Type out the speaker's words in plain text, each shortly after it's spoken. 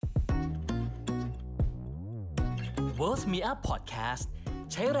Worth Me Up Podcast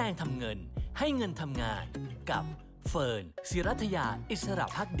ใช้แรงทำเงินให้เงินทำงานกับเฟิร์น ศิรัทยาอิสระ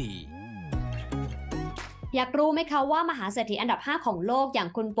ภักดีอยากรู้ไหมคะว่ามหาเศรษฐีอันดับ5ของโลกอย่าง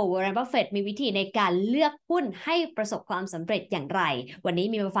คุณปู่ Warren Buffett มีวิธีในการเลือกหุ้นให้ประสบความสำเร็จอย่างไรวันนี้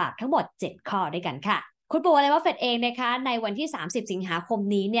มีมาฝากทั้งหมด7ข้อด้วยกันค่ะคุณปู่ Warren Buffett เองนะคะในวันที่30สิงหาคม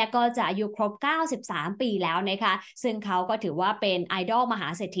นี้เนี่ยก็จะอายุครบ93ปีแล้วนะคะซึ่งเขาก็ถือว่าเป็นไอดอลมหา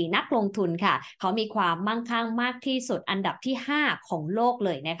เศรษฐีนักลงทุนค่ะเขามีความมั่งคั่งมากที่สุดอันดับที่5ของโลกเล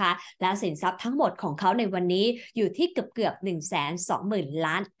ยนะคะและสินทรัพย์ทั้งหมดของเขาในวันนี้อยู่ที่เกือบ 120,000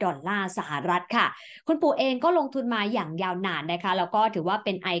 ล้านดอลลาร์สหรัฐค่ะคุณปู่เองก็ลงทุนมาอย่างยาวนานนะคะแล้วก็ถือว่าเ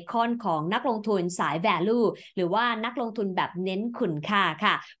ป็นไอคอนของนักลงทุนสาย value หรือว่านักลงทุนแบบเน้นคุณค่า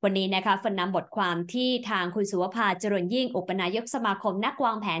ค่ะวันนี้นะคะฝนนำบทความที่ทางคุณสุวภา เจริญยิ่งอุปนายกสมาคมนักว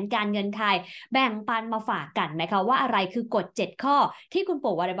างแผนการเงินไทยแบ่งปันมาฝากกันนะคะว่าอะไรคือกฎ7ข้อที่คุณ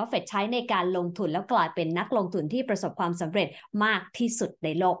ปู่วอร์เรน บัฟเฟตต์ใช้ในการลงทุนแล้วกลายเป็นนักลงทุนที่ประสบความสำเร็จมากที่สุดใน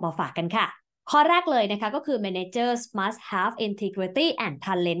โลกมาฝากกันค่ะข้อแรกเลยนะคะก็คือ managers must have integrity and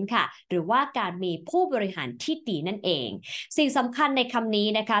talent ค่ะหรือว่าการมีผู้บริหารที่ดีนั่นเองสิ่งสำคัญในคำนี้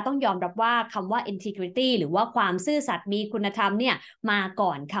นะคะต้องยอมรับว่าคำว่า integrity หรือว่าความซื่อสัตย์มีคุณธรรมเนี่ยมาก่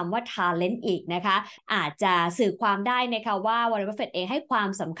อนคำว่า talent อีกนะคะอาจจะสื่อความได้นะคะว่า Warren Buffett เองให้ความ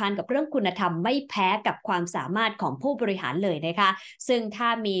สำคัญกับเรื่องคุณธรรมไม่แพ้กับความสามารถของผู้บริหารเลยนะคะซึ่งถ้า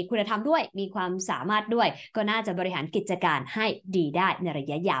มีคุณธรรมด้วยมีความสามารถด้วยก็น่าจะบริหารกิจการให้ดีได้ในระ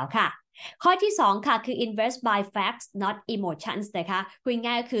ยะยาวค่ะข้อที่2ค่ะคือ invest by facts not emotions นะคะพูด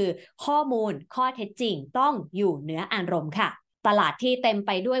ง่ายๆคือข้อมูลข้อเท็จจริงต้องอยู่เหนืออารมณ์ค่ะตลาดที่เต็มไ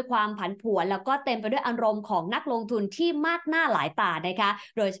ปด้วยความผันผวนแล้วก็เต็มไปด้วยอารมณ์ของนักลงทุนที่มากหน้าหลายตานะคะ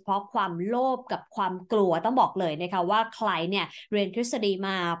โดยเฉพาะความโลภกับความกลัวต้องบอกเลยนะคะว่าใครเนี่ยเรียนทฤษฎีม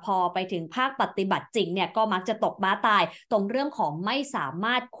าพอไปถึงภาคปฏิบัติจริงเนี่ยก็มักจะตกม้าตายตรงเรื่องของไม่สาม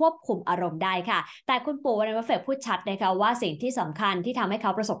ารถควบคุมอารมณ์ได้ค่ะแต่คุณปู่ Warren Buffett พูดชัดนะคะว่าสิ่งที่สำคัญที่ทำให้เข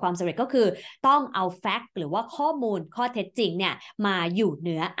าประสบความสำเร็จก็คือต้องเอาแฟกต์หรือว่าข้อมูลข้อเท็จจริงเนี่ยมาอยู่เห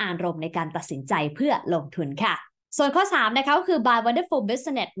นืออารมณ์ในการตัดสินใจเพื่อลงทุนค่ะส่วนข้อ3นะคะก็คือ buy wonderful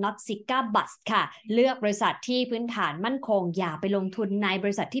business not sicker bust ค่ะเลือกบริษัทที่พื้นฐานมั่นคงอย่าไปลงทุนในบ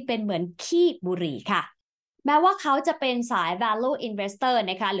ริษัทที่เป็นเหมือนขี้บุหรี่ค่ะแม้ว่าเขาจะเป็นสาย value investor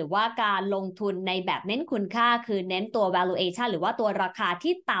นะคะหรือว่าการลงทุนในแบบเน้นคุณค่าคือเน้นตัว valuation หรือว่าตัวราคา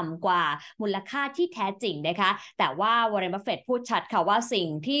ที่ต่ำกว่ามูลค่าที่แท้จริงนะคะแต่ว่า Warren Buffett พูดชัดค่ะว่าสิ่ง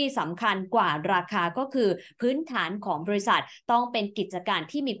ที่สำคัญกว่าราคาก็คือพื้นฐานของบริษัทต้องเป็นกิจการ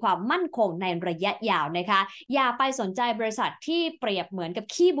ที่มีความมั่นคงในระยะยาวนะคะอย่าไปสนใจบริษัทที่เปรียบเหมือนกับ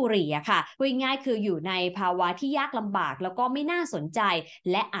ขี้บุหรี่อะค่ะพูดง่ายคืออยู่ในภาวะที่ยากลำบากแล้วก็ไม่น่าสนใจ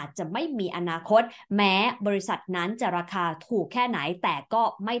และอาจจะไม่มีอนาคตแม้บริษัทนั้นจะราคาถูกแค่ไหนแต่ก็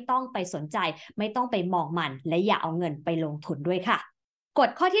ไม่ต้องไปสนใจไม่ต้องไปมองมันและอย่าเอาเงินไปลงทุนด้วยค่ะกฎ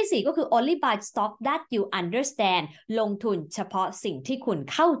ข้อที่4ก็คือ only buy stock that you understand ลงทุนเฉพาะสิ่งที่คุณ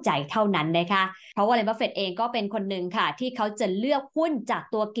เข้าใจเท่านั้นนะคะเพราะว่าWarren Buffett เองก็เป็นคนหนึ่งค่ะที่เขาจะเลือกหุ้นจาก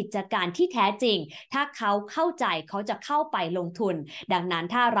ตัวกิจการที่แท้จริงถ้าเขาเข้าใจเขาจะเข้าไปลงทุนดังนั้น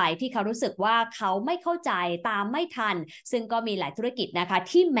ถ้าอะไรที่เขารู้สึกว่าเขาไม่เข้าใจตามไม่ทันซึ่งก็มีหลายธุรกิจนะคะ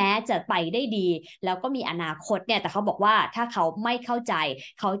ที่แม้จะไปได้ดีแล้วก็มีอนาคตเนี่ยแต่เขาบอกว่าถ้าเขาไม่เข้าใจ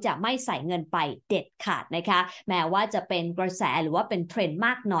เขาจะไม่ใส่เงินไปเด็ดขาดนะคะแม้ว่าจะเป็นกระแสหรือว่าเป็นเทรนด์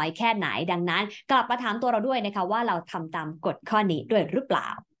มากน้อยแค่ไหนดังนั้นกลับมาถามตัวเราด้วยนะคะว่าเราทำตามกฎข้อนี้ด้วยหรือเปล่า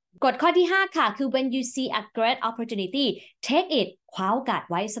กฎข้อที่5ค่ะคือ when you see a great opportunity take it คว้าโอกาส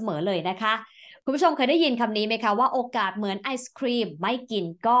ไว้เสมอเลยนะคะคุณผู้ชมเคยได้ยินคำนี้ไหมคะว่าโอกาสเหมือนไอศครีมไม่กิน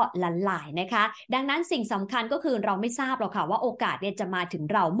ก็ละลายนะคะดังนั้นสิ่งสำคัญก็คือเราไม่ทราบหรอกค่ะว่าโอกาสเนี่ยจะมาถึง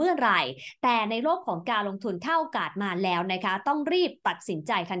เราเมื่อไหร่แต่ในโลกของการลงทุนถ้าโอกาสมาแล้วนะคะต้องรีบตัดสินใ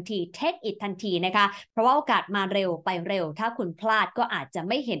จทันที take it ทันทีนะคะเพราะว่าโอกาสมาเร็วไปเร็วถ้าคุณพลาดก็อาจจะ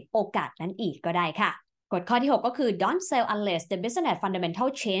ไม่เห็นโอกาสนั้นอีกก็ได้ค่ะกฎข้อที่6ก็คือ don't sell unless the business fundamental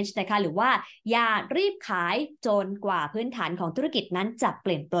change นะคะหรือว่าอย่ารีบขายจนกว่าพื้นฐานของธุรกิจนั้นจะเป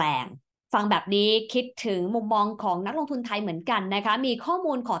ลี่ยนแปลงฟังแบบนี้คิดถึงมุมมองของนักลงทุนไทยเหมือนกันนะคะมีข้อ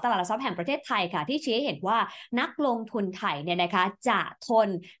มูลของตลาดหลักทรัพย์แห่งประเทศไทยค่ะที่ชี้ให้เห็นว่านักลงทุนไทยเนี่ยนะคะจะทน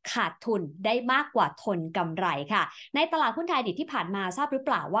ขาดทุนได้มากกว่าทนกำไรค่ะในตลาดหุ้นไทยอดีตที่ผ่านมาทราบหรือเป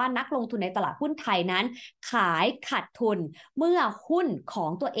ล่าว่านักลงทุนในตลาดหุ้นไทยนั้นขายขาดทุนเมื่อหุ้นขอ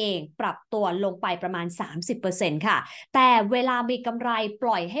งตัวเองปรับตัวลงไปประมาณ 30% ค่ะแต่เวลามีกำไรป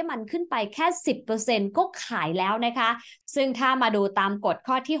ล่อยให้มันขึ้นไปแค่ 10% ก็ขายแล้วนะคะซึ่งถ้ามาดูตามกฎ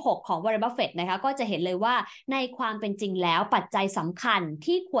ข้อที่6ของWarren Buffett นะคะก็จะเห็นเลยว่าในความเป็นจริงแล้วปัจจัยสำคัญ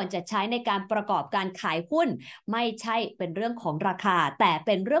ที่ควรจะใช้ในการประกอบการขายหุ้นไม่ใช่เป็นเรื่องของราคาแต่เ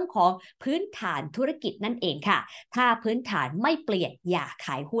ป็นเรื่องของพื้นฐานธุรกิจนั่นเองค่ะถ้าพื้นฐานไม่เปลี่ยนอย่าข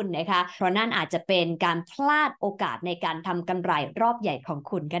ายหุ้นนะคะเพราะนั่นอาจจะเป็นการพลาดโอกาสในการทำกำไรรอบใหญ่ของ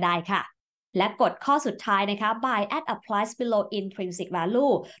คุณก็ได้ค่ะ และกฎข้อสุดท้ายนะคะ buy at a price below intrinsic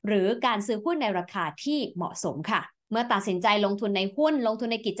value หรือการซื้อหุ้นในราคาที่เหมาะสมค่ะเมื่อตัดสินใจลงทุนในหุ้นลงทุน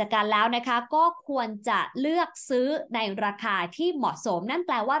ในกิจการแล้วนะคะก็ควรจะเลือกซื้อในราคาที่เหมาะสมนั่นแ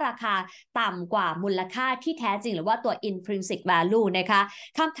ปลว่าราคาต่ำกว่ามูลค่าที่แท้จริงหรือว่าตัว intrinsic value นะคะ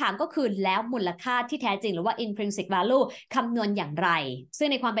คำถามก็คือแล้วมูลค่าที่แท้จริงหรือว่า intrinsic value คำนวณอย่างไรซึ่ง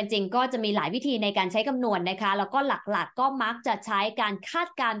ในความเป็นจริงก็จะมีหลายวิธีในการใช้คำนวณนะคะแล้วก็หลักๆก็มักจะใช้การคาด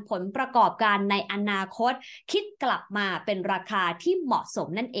การณ์ผลประกอบการในอนาคตคิดกลับมาเป็นราคาที่เหมาะสม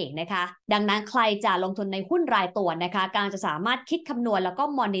นั่นเองนะคะดังนั้นใครจะลงทุนในหุ้นรายตัวนะคะการจะสามารถคิดคำนวณแล้วก็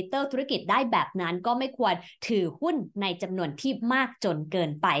มอนิเตอร์ธุรกิจได้แบบนั้นก็ไม่ควรถือหุ้นในจำนวนที่มากจนเกิ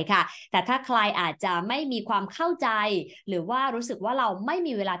นไปค่ะแต่ถ้าใครอาจจะไม่มีความเข้าใจหรือว่ารู้สึกว่าเราไม่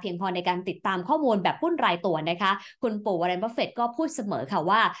มีเวลาเพียงพอในการติดตามข้อมูลแบบหุ้นรายตัวนะคะคุณปู่วอร์เรน บัฟเฟตต์ก็พูดเสมอค่ะ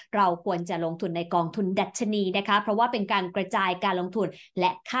ว่าเราควรจะลงทุนในกองทุนดัชนีนะคะเพราะว่าเป็นการกระจายการลงทุนแล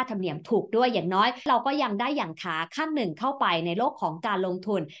ะค่าธรรมเนียมถูกด้วยอย่างน้อยเราก็ยังได้อย่างขาข้างหนึ่งเข้าไปในโลกของการลง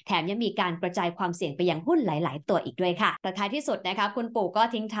ทุนแถมยังมีการกระจายความเสี่ยงไปยังหุ้นหลายๆตัวอีกด้วยค่ะแต่ท้ายที่สุดนะคะคุณปู่ก็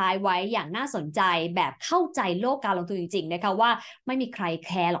ทิ้งท้ายไว้อย่างน่าสนใจแบบเข้าใจโลกการลงทุนจริงๆนะคะว่าไม่มีใครแค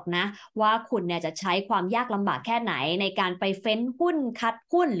ร์หรอกนะว่าคุณเนี่ยจะใช้ความยากลำบากแค่ไหนในการไปเฟ้นหุ้นคัด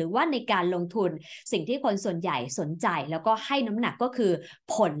หุ้นหรือว่าในการลงทุนสิ่งที่คนส่วนใหญ่สนใจแล้วก็ให้น้ำหนักก็คือ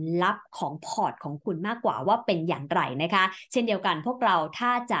ผลลัพธ์ของพอร์ตของคุณมากกว่าว่าเป็นอย่างไรนะคะเช่นเดียวกันพวกเราถ้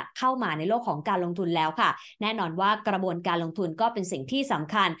าจะเข้ามาในโลกของการลงทุนแล้วค่ะแน่นอนว่ากระบวนการลงทุนก็เป็นสิ่งที่ส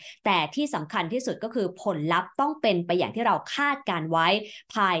ำคัญแต่ที่สำคัญที่สุดก็คือผลลัพธ์ต้องเป็นไปอย่างที่เราคาดการไว้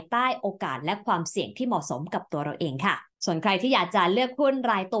ภายใต้โอกาสและความเสี่ยงที่เหมาะสมกับตัวเราเองค่ะส่วนใครที่อยากจะเลือกหุ้น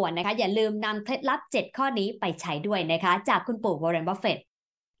รายตัวนะคะอย่าลืมนำเคล็ดลับ7ข้อนี้ไปใช้ด้วยนะคะจากคุณปู่วอร์เรน บัฟเฟตต์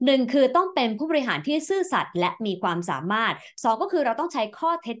1คือต้องเป็นผู้บริหารที่ซื่อสัตย์และมีความสามารถ2ก็คือเราต้องใช้ข้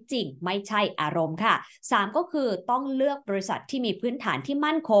อเท็จจริงไม่ใช่อารมณ์ค่ะ3ก็คือต้องเลือกบริษัทที่มีพื้นฐานที่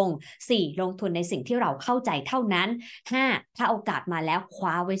มั่นคง4ลงทุนในสิ่งที่เราเข้าใจเท่านั้น5ถ้าโอกาสมาแล้วค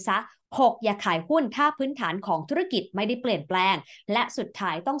ว้าไว้ซะ6อย่าขายหุ้นถ้าพื้นฐานของธุรกิจไม่ได้เปลี่ยนแปลงและสุดท้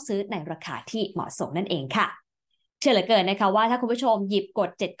ายต้องซื้อในราคาที่เหมาะสมนั่นเองค่ะเชื่อเหลือเกินนะคะว่าถ้าคุณผู้ชมหยิบกฎ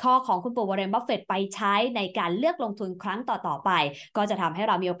7ข้อของคุณปู่วอร์เรน บัฟเฟตต์ไปใช้ในการเลือกลงทุนครั้งต่อๆไปก็จะทำให้เ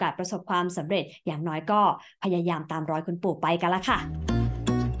รามีโอกาสประสบความสำเร็จอย่างน้อยก็พยายามตามรอยคุณปู่ไปกันละค่ะ